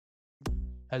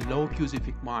Hello,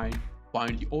 Cusific Mind.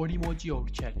 Find the odd emoji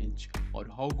out challenge. Or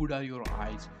how good are your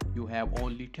eyes? You have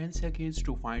only 10 seconds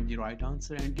to find the right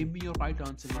answer and give me your right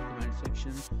answer in the comment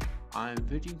section. I am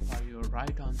waiting for your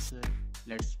right answer.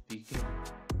 Let's begin.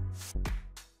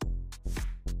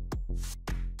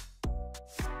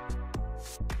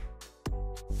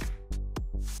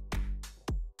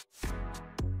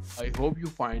 I hope you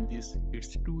find this.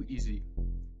 It's too easy.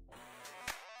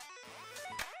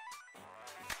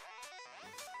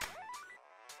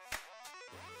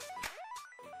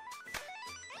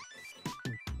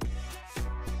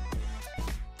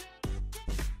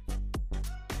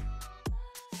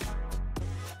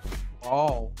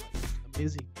 Wow, it's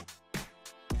amazing.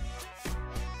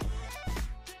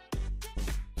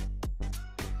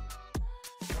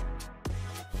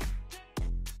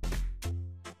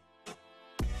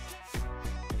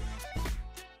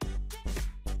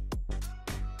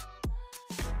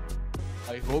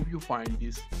 I hope you find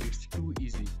this. It's too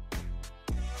easy.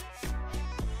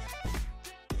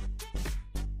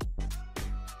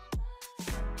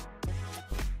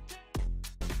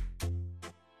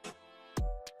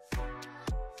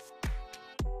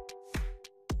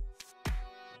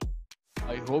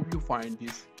 I hope you find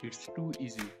this. It's too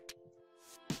easy.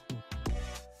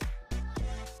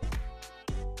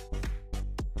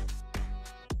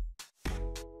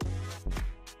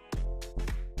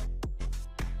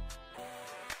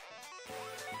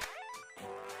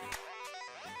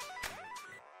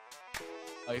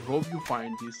 I hope you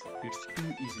find this. It's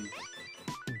too easy.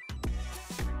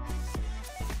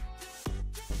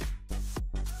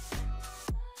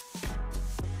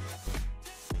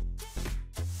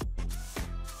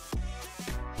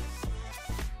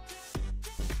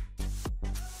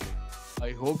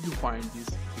 I hope you find this.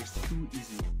 It's too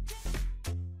easy.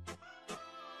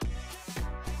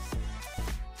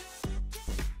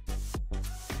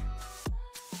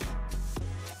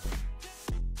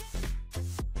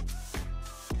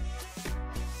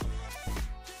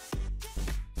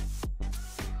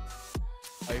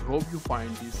 I hope you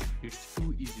find this. It's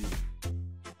too easy.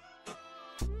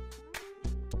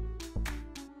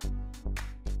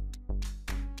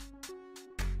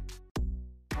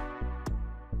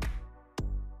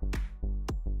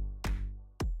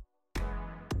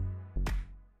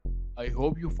 I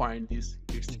hope you find this.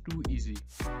 It's too easy.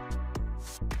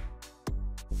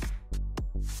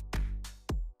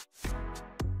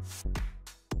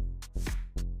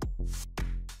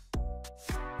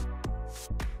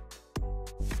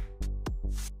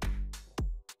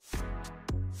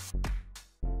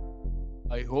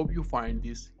 I hope you find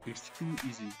this. It's too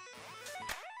easy.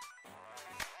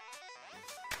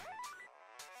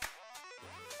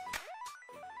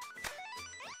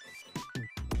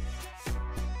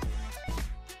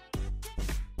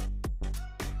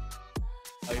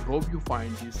 I hope you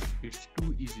find this. It's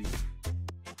too easy.